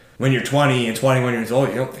when you're 20 and 21 years old,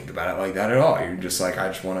 you don't think about it like that at all. You're just like, I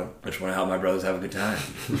just want to help my brothers have a good time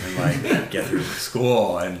and like get through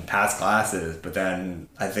school and pass classes. But then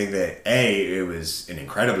I think that it was an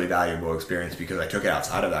incredibly valuable experience because I took it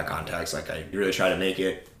outside of that context. Like, I really try to make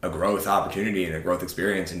it a growth opportunity and a growth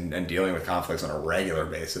experience and dealing with conflicts on a regular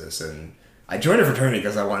basis. And I joined a fraternity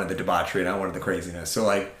because I wanted the debauchery and I wanted the craziness. So,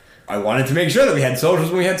 like, I wanted to make sure that we had socials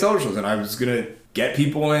when we had socials, and I was going to get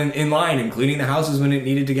people in line and cleaning the houses when it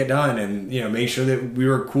needed to get done, and make sure that we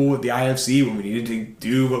were cool with the IFC when we needed to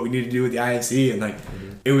do what we needed to do with the IFC, and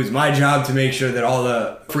it was my job to make sure that all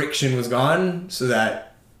the friction was gone so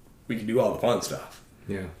that we could do all the fun stuff.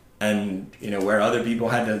 Yeah. And where other people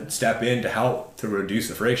had to step in to help to reduce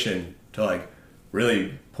the friction, to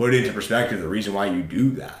really put into perspective the reason why you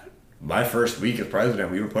do that. My first week as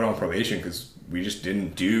president, we were put on probation because we just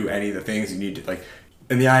didn't do any of the things you need to,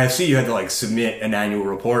 in the IFC, you had to submit an annual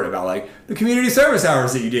report about the community service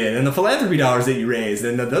hours that you did and the philanthropy dollars that you raised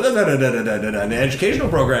and the educational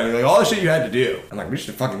programming, all the shit you had to do. And we just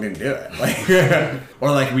fucking didn't do it.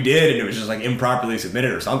 Or we did and it was just improperly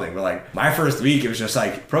submitted or something. But my first week, it was just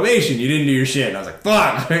probation, you didn't do your shit. And I was like,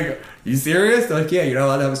 fuck, you serious? They're yeah, you're not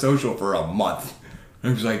allowed to have a social for a month.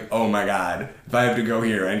 And I was oh my God, if I have to go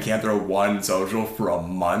here and can't throw one social for a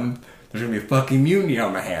month, there's gonna be a fucking mutiny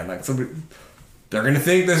on my hand. Somebody... They're going to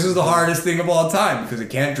think this is the hardest thing of all time because they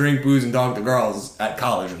can't drink booze and talk to girls at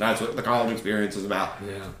college, and that's what the college experience is about.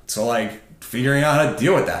 Yeah. So, figuring out how to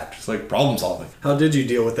deal with that, just problem solving. How did you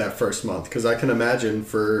deal with that first month? Because I can imagine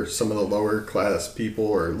for some of the lower class people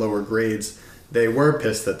or lower grades, they were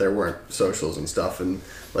pissed that there weren't socials and stuff. And,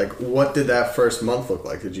 what did that first month look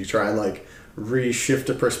like? Did you try and, reshift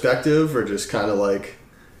a perspective or just kind of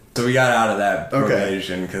So we got out of that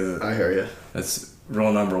probation because... I hear you. That's...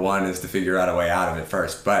 Rule number one is to figure out a way out of it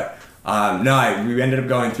first. But we ended up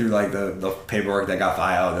going through the paperwork that got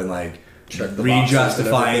filed and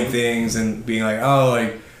re-justifying things and being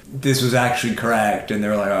this was actually correct, and they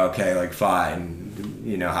were okay, fine.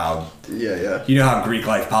 You know how you know how Greek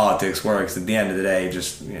life politics works. At the end of the day,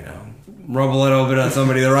 just rub a little bit on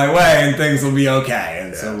somebody the right way and things will be okay.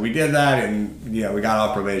 And so we did that, and we got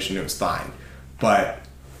off probation. It was fine. But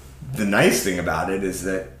the nice thing about it is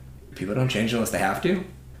that people don't change unless they have to.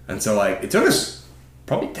 And so it took us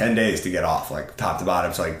probably 10 days to get off, top to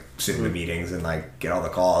bottom, so sit in the meetings and get all the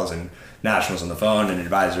calls and nationals on the phone and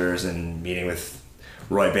advisors and meeting with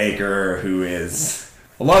Roy Baker, who is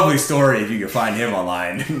a lovely story if you can find him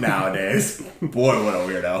online nowadays. Boy, what a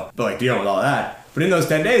weirdo. But dealing with all that. But in those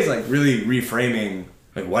 10 days, really reframing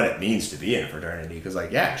what it means to be in a fraternity. Because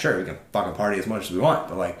yeah, sure, we can fucking party as much as we want,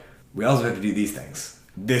 but we also have to do these things.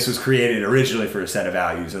 This was created originally for a set of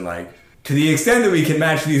values, and to the extent that we can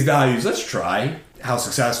match these values, let's try. How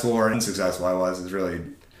successful or unsuccessful I was is really,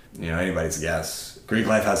 anybody's guess. Greek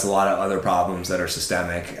life has a lot of other problems that are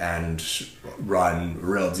systemic and run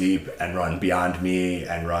real deep and run beyond me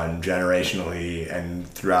and run generationally and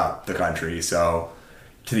throughout the country. So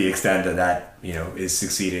to the extent that is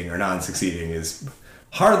succeeding or non-succeeding is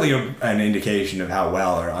hardly an indication of how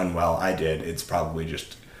well or unwell I did. It's probably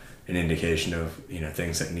just an indication of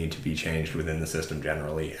things that need to be changed within the system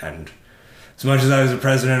generally. And as much as I was a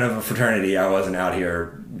president of a fraternity, I wasn't out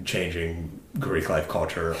here changing Greek life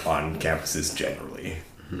culture on campuses generally.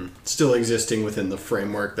 Mm-hmm. Still existing within the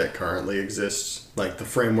framework that currently exists, the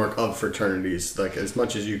framework of fraternities, as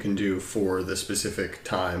much as you can do for the specific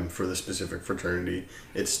time for the specific fraternity,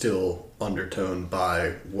 it's still undertoned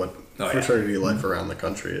by what fraternity life around the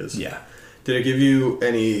country is. Yeah. Did it give you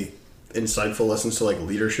any insightful lessons to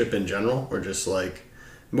leadership in general, or just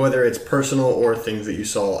whether it's personal or things that you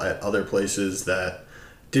saw at other places that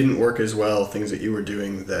didn't work as well, things that you were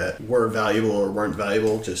doing that were valuable or weren't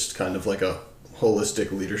valuable, just kind of a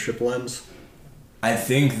holistic leadership lens? I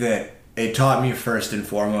think that it taught me first and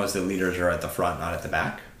foremost that leaders are at the front, not at the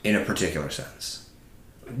back, in a particular sense.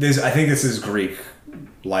 I think this is Greek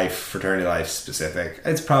life, fraternity life specific.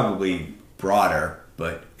 It's probably broader,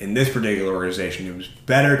 but in this particular organization, it was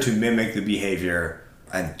better to mimic the behavior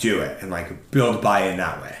and do it and build buy-in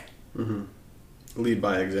that way. Mm-hmm. Lead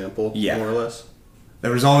by example, more or less.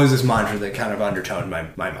 There was always this mantra that kind of undertoned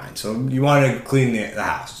my mind. So you want to clean the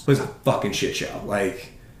house. It was a fucking shit show.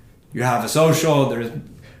 You have a social, there's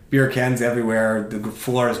beer cans everywhere, the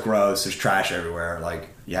floor is gross, there's trash everywhere.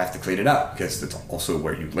 You have to clean it up because it's also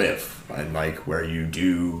where you live and where you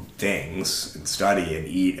do things and study and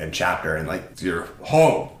eat and chapter and it's your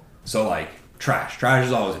home. So trash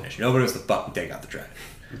is always an issue. Nobody wants to fucking take out the trash.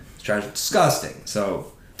 Trash is disgusting.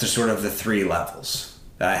 So there's sort of the three levels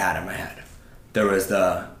that I had in my head. There was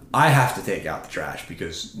I have to take out the trash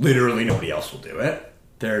because literally nobody else will do it.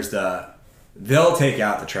 There's they'll take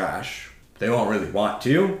out the trash, they won't really want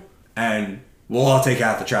to, and we'll all take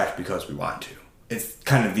out the trash because we want to. It's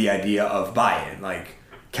kind of the idea of buy-in.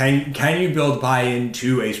 Can you build buy-in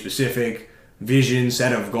to a specific vision,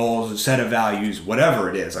 set of goals, set of values, whatever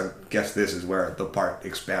it is? I guess this is where the part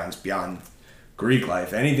expands beyond Greek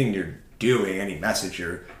life. Anything you're doing, any message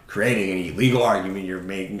you're creating, any legal argument you're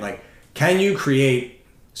making, can you create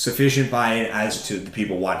sufficient buy-in as to the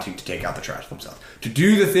people wanting to take out the trash themselves. To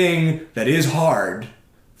do the thing that is hard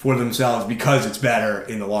for themselves because it's better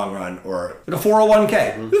in the long run, or a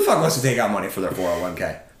 401k. Who the fuck wants to take out money for their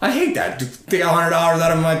 401k? I hate that. To take out $100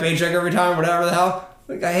 out of my paycheck every time, whatever the hell.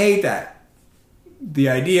 Like, I hate that. The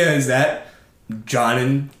idea is that John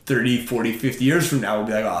in 30, 40, 50 years from now will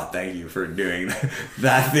be like, oh, thank you for doing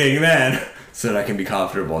that thing then, so that I can be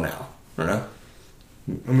comfortable now. I don't know.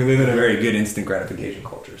 I mean, we live in a very good instant gratification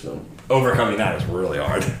culture, so overcoming that is really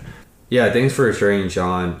hard. Yeah, thanks for sharing,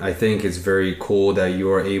 John. I think it's very cool that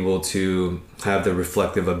you are able to have the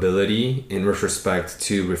reflective ability in retrospect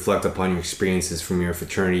to reflect upon your experiences from your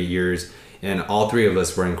fraternity years. And all three of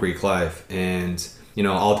us were in Greek life, and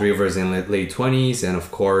all three of us in late 20s. And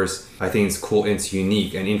of course, I think it's cool, it's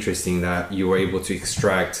unique and interesting that you were able to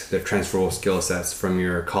extract the transferable skill sets from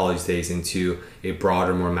your college days into a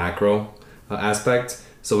broader, more macro aspect.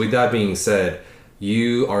 So with that being said,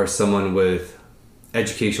 you are someone with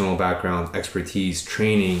educational background, expertise,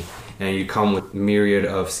 training, and you come with myriad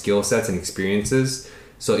of skill sets and experiences.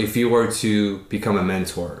 So if you were to become a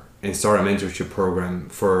mentor and start a mentorship program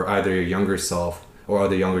for either your younger self or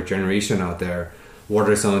the younger generation out there, what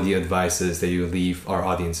are some of the advices that you leave our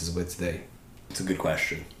audiences with today? It's a good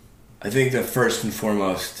question. I think that first and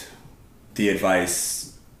foremost, the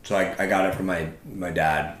advice, so I got it from my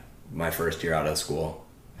dad my first year out of school,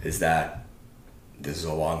 is that this is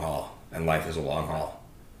a long haul and life is a long haul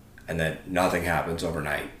and that nothing happens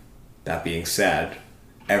overnight. That being said,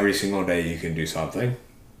 every single day you can do something,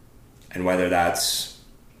 and whether that's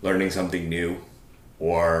learning something new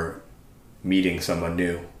or meeting someone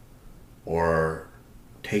new or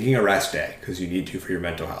taking a rest day because you need to for your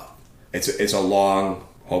mental health. It's a long,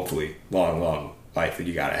 hopefully long life that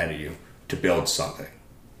you got ahead of you to build something.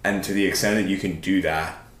 And to the extent that you can do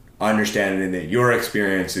that, understanding that your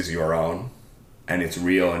experience is your own and it's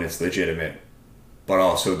real and it's legitimate, but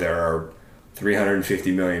also there are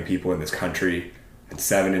 350 million people in this country and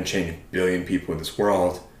 7 and change billion people in this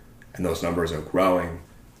world, and those numbers are growing,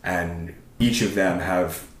 and each of them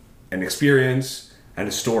have an experience and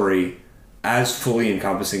a story as fully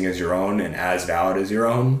encompassing as your own and as valid as your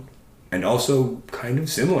own, and also kind of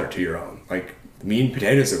similar to your own, like the meat and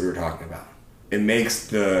potatoes that we were talking about. It makes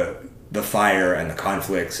the fire and the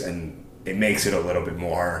conflicts, and it makes it a little bit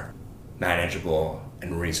more manageable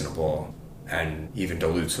and reasonable, and even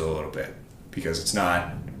dilutes it a little bit, because it's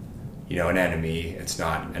not, an enemy, it's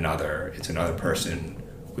not another, it's another person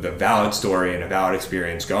with a valid story and a valid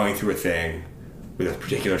experience going through a thing with a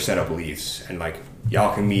particular set of beliefs, and like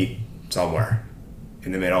y'all can meet somewhere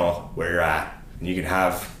in the middle where you're at, and you can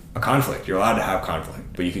have a conflict. You're allowed to have conflict,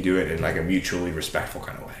 but you can do it in like a mutually respectful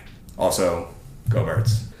kind of way. Also, go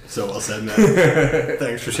Birds. So well said, man.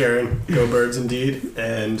 Thanks for sharing. Go Birds indeed.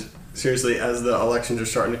 And seriously, as the elections are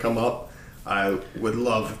starting to come up, I would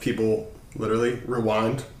love if people literally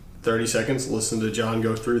rewind 30 seconds, listen to John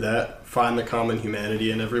go through that, find the common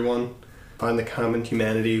humanity in everyone, find the common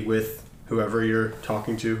humanity with whoever you're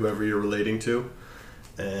talking to, whoever you're relating to,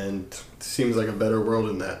 and it seems like a better world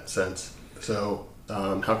in that sense. So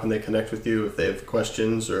how can they connect with you if they have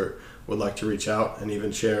questions or would like to reach out and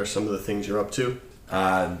even share some of the things you're up to?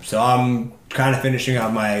 So I'm kind of finishing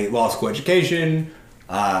up my law school education.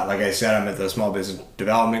 Like I said, I'm at the Small Business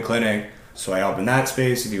Development Clinic, so I help in that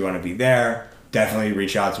space. If you want to be there, definitely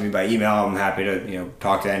reach out to me by email. I'm happy to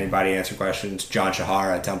talk to anybody, answer questions. John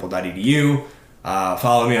Shahar at temple.edu.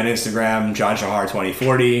 Follow me on Instagram, John Shahar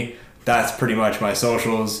 2040. That's pretty much my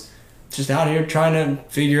socials. Just out here trying to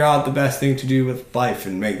figure out the best thing to do with life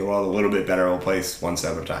and make the world a little bit better of a place one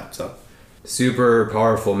step at a time. So, super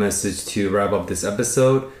powerful message to wrap up this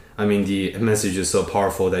episode. I mean, the message is so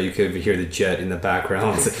powerful that you could hear the jet in the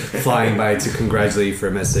background flying by to congratulate you for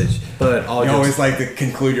a message. But you always like to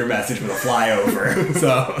conclude your message with a flyover.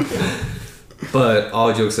 But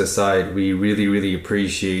all jokes aside, we really, really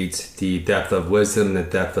appreciate the depth of wisdom, the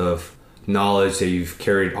depth of knowledge that you've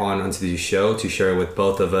carried on onto the show to share with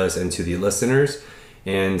both of us and to the listeners.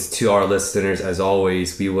 And to our listeners, as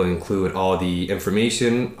always, we will include all the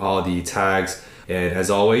information, all the tags. And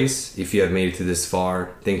as always, if you have made it to this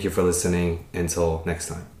far, thank you for listening. Until next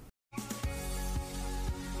time.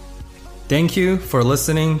 Thank you for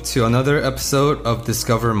listening to another episode of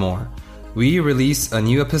Discover More. We release a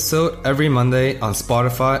new episode every Monday on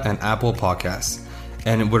Spotify and Apple Podcasts,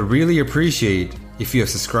 and would really appreciate if you have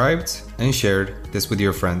subscribed and shared this with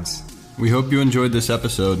your friends. We hope you enjoyed this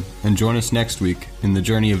episode and join us next week in the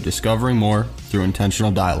journey of discovering more through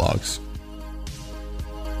intentional dialogues.